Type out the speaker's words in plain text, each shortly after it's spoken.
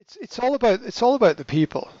it's all about the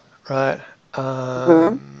people, right?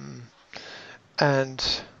 Hmm.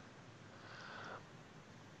 And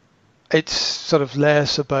it's sort of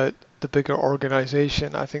less about the bigger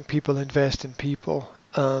organization. I think people invest in people.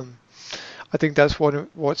 I think that's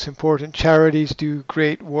what's important. Charities do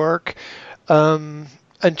great work, and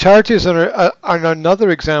charities are another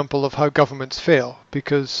example of how governments fail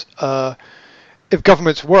because if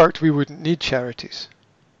governments worked, we wouldn't need charities.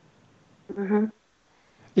 Hmm.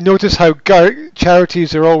 You notice how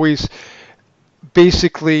charities are always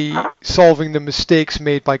basically solving the mistakes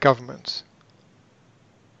made by governments.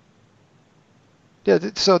 Yeah,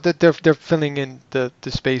 so that they're filling in the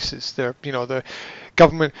spaces. The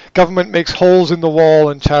government makes holes in the wall,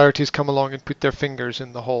 and charities come along and put their fingers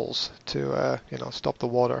in the holes to stop the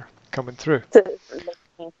water coming through.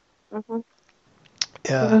 Hmm.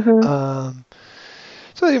 Yeah. Hmm.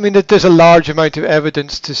 So I mean, there's a large amount of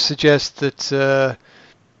evidence to suggest that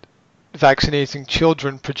vaccinating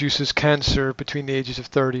children produces cancer between the ages of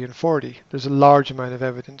 30 and 40. There's a large amount of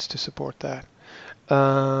evidence to support that.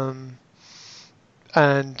 Um,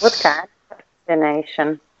 and What kind of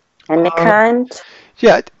vaccination? Any uh, kind?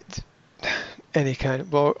 yeah, any kind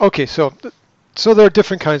of, well, okay, so there are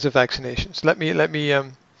different kinds of vaccinations.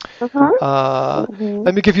 Hmm. Uh, Hmm.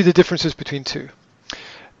 let me give you the differences between two.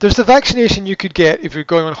 There's the vaccination you could get if you're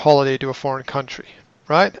going on holiday to a foreign country,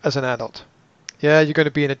 right? As an adult. Yeah, you're going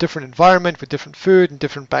to be in a different environment with different food and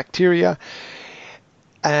different bacteria,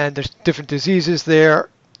 and there's different diseases there.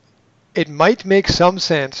 It might make some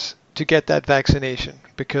sense to get that vaccination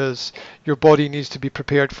because your body needs to be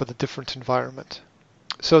prepared for the different environment.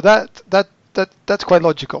 So that's quite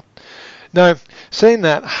logical. Now, saying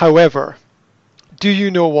that, however, do you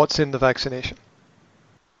know what's in the vaccination?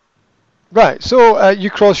 Right. So you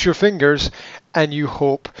cross your fingers and you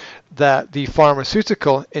hope that the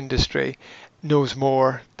pharmaceutical industry knows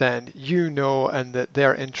more than you know and that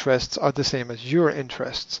their interests are the same as your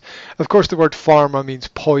interests. Of course, the word pharma means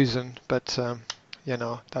poison, but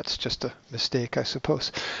that's just a mistake, I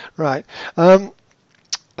suppose. Right.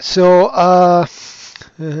 So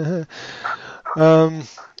um,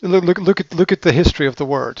 look at the history of the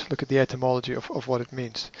word. Look at the etymology of what it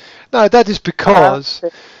means. Now, that is Yeah. because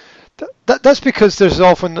that's because there's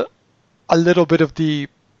often a little bit of the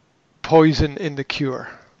poison in the cure.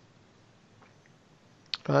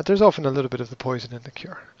 There's often a little bit of the poison in the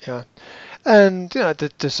cure. Yeah, and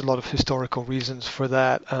there's a lot of historical reasons for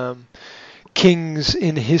that. Kings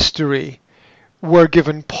in history were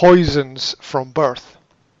given poisons from birth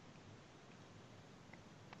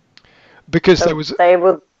because there So was they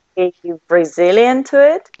would be resilient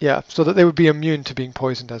to it. yeah, so that they would be immune to being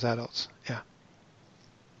poisoned as adults. Yeah.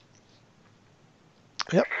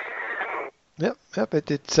 Yep. Yep.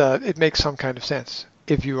 It makes some kind of sense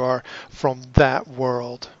if you are from that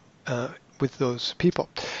world with those people.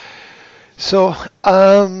 So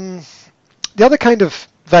the other kind of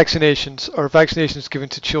vaccinations are vaccinations given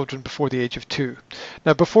to children before the age of 2.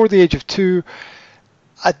 Now, before the age of 2,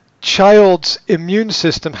 a child's immune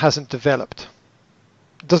system hasn't developed.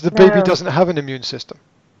 The baby No. doesn't have an immune system,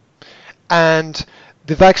 and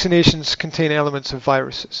the vaccinations contain elements of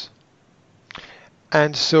viruses.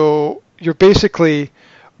 And so you're basically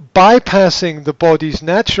bypassing the body's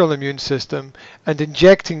natural immune system and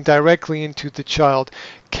injecting directly into the child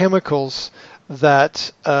chemicals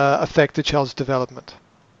that affect the child's development.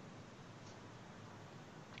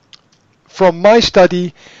 From my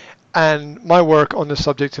study and my work on this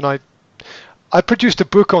subject, and I produced a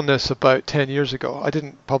book on this about 10 years ago. I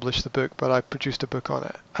didn't publish the book, but I produced a book on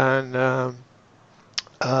it. And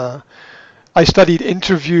uh, I studied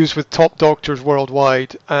interviews with top doctors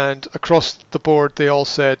worldwide, and across the board, they all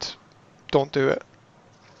said, don't do it.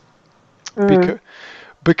 Mm. Because,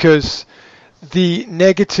 because the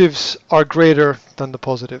negatives are greater than the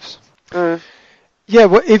positives. Mm. Yeah,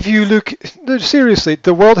 well, if you look, no, seriously,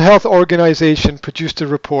 the World Health Organization produced a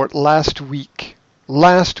report last week,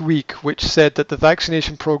 which said that the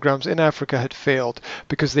vaccination programs in Africa had failed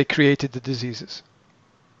because they created the diseases.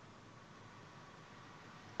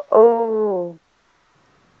 Oh.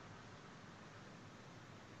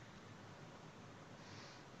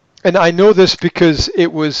 And I know this because I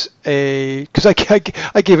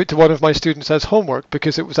gave it to one of my students as homework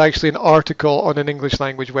because it was actually an article on an English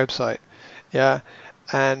language website. Yeah,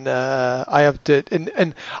 and I have to,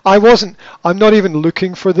 and I'm not even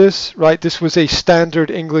looking for this, right? This was a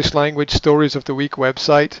standard English language stories of the week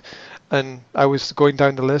website, and I was going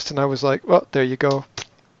down the list, and I was like, well, there you go.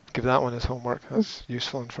 Give that one as homework. That's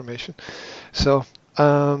useful information. So,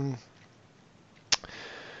 um,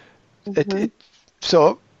 it, Mm-hmm. it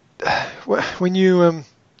so when you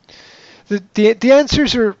the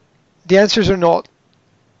answers are the answers are not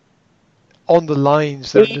on the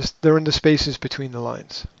lines. They're in the spaces between the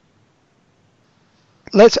lines.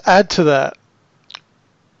 Let's add to that.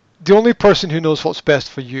 The only person who knows what's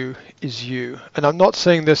best for you is you. And I'm not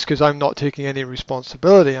saying this because I'm not taking any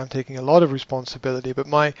responsibility. I'm taking a lot of responsibility. But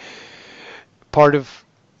my part of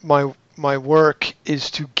my work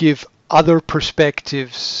is to give other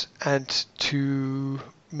perspectives and to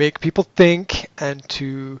make people think and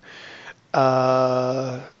to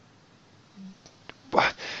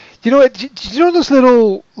you know those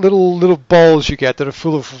little balls you get that are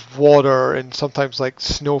full of water and sometimes like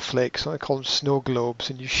snowflakes. I call them snow globes,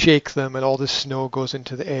 and you shake them, and all the snow goes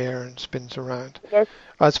into the air and spins around. Yes.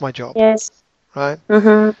 That's my job. Yes. Right.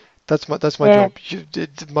 Mhm. That's my Yeah.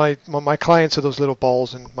 job. My clients are those little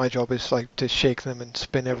balls, and my job is like to shake them and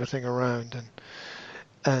spin everything around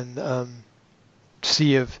and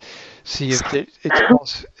see if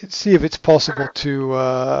it's possible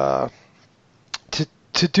to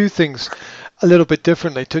do things a little bit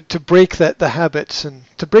differently, to break the habits and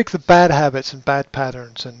to break the bad habits and bad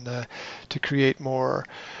patterns, and to create more.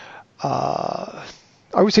 I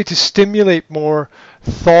would say to stimulate more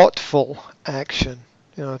thoughtful action.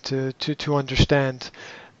 To understand.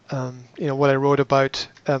 What I wrote about,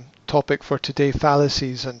 topic for today,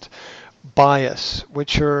 fallacies and bias,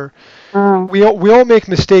 which are we all make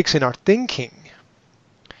mistakes in our thinking,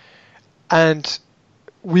 and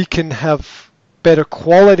we can have better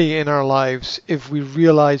quality in our lives if we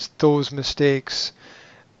realize those mistakes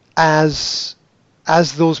as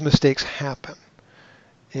those mistakes happen.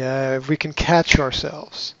 Yeah, if we can catch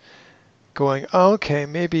ourselves going, oh, okay,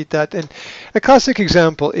 maybe that. And a classic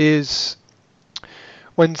example is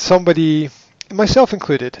when somebody, myself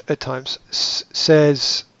included at times,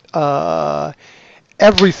 says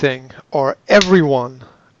everything or everyone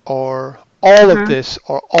or all of this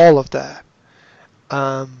or all of that.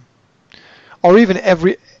 Or even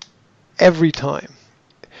every time.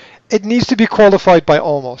 It needs to be qualified by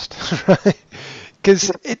almost, right? Because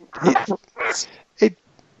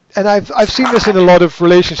and I've seen this in a lot of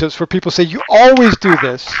relationships where people say you always do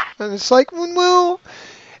this, and it's like, well,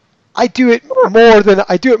 I do it more than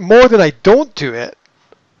I don't do it,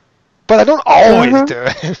 but I don't always do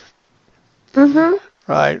it.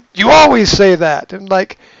 Right? You always say that, and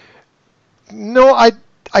like, no, I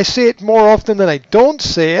say it more often than I don't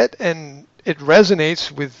say it, and it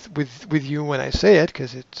resonates with you when I say it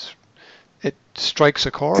because it strikes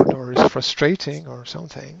a chord or is frustrating or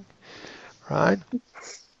something, right?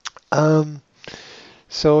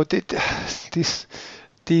 So these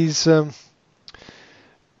the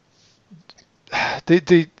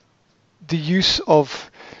use of,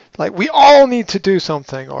 like, we all need to do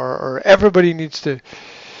something, or everybody needs to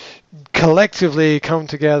collectively come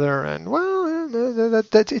together, and well,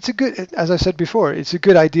 that it's a good, as I said before, it's a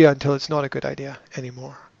good idea until it's not a good idea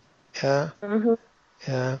anymore. Yeah.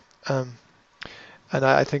 Yeah. And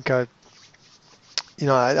I think I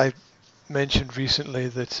mentioned recently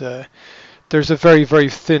that there's a very, very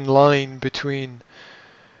thin line between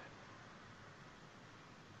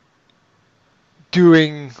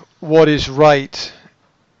doing what is right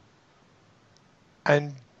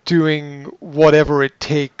and doing whatever it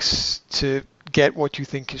takes to get what you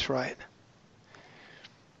think is right.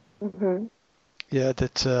 Yeah,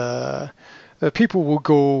 that people will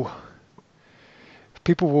go.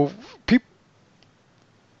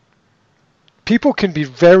 People can be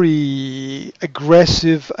very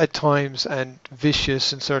aggressive at times and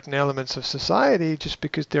vicious in certain elements of society just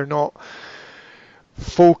because they're not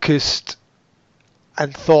focused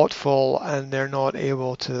and thoughtful, and they're not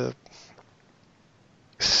able to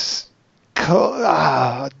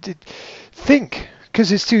think,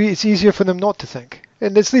 because it's easier for them not to think,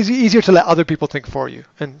 and it's easier to let other people think for you.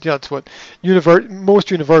 And that's what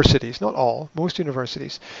most universities, not all, most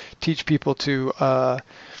universities teach people to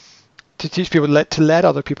let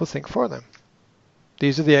other people think for them.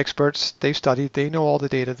 These are the experts. They've studied. They know all the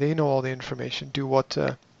data. They know all the information. Do what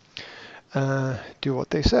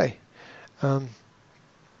they say.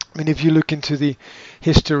 I mean, if you look into the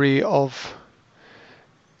history of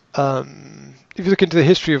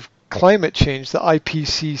climate change, the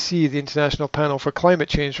IPCC, the International Panel for Climate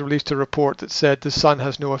Change, released a report that said the sun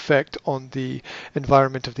has no effect on the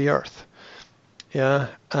environment of the Earth. Yeah.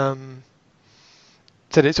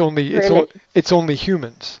 Said it's only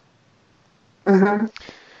humans. And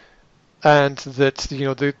that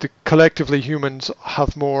the collectively humans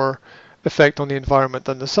have more effect on the environment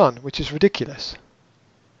than the sun, which is ridiculous.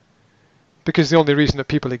 Because the only reason that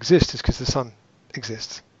people exist is because the sun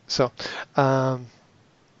exists. So,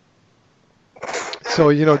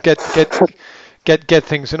 get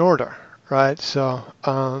things in order, right? So,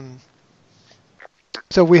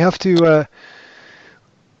 So we have to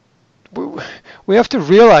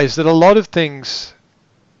realize that a lot of things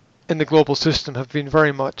in the global system have been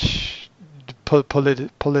very much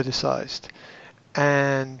politicized,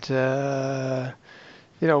 and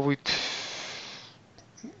we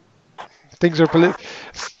things are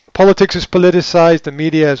politics is politicized, the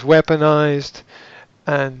media is weaponized,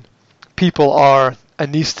 and people are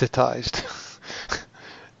anesthetized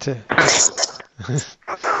to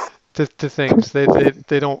to things.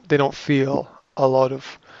 They don't feel a lot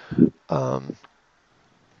of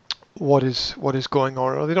what is going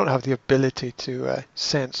on, or they don't have the ability to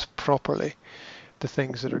sense properly the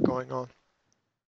things that are going on.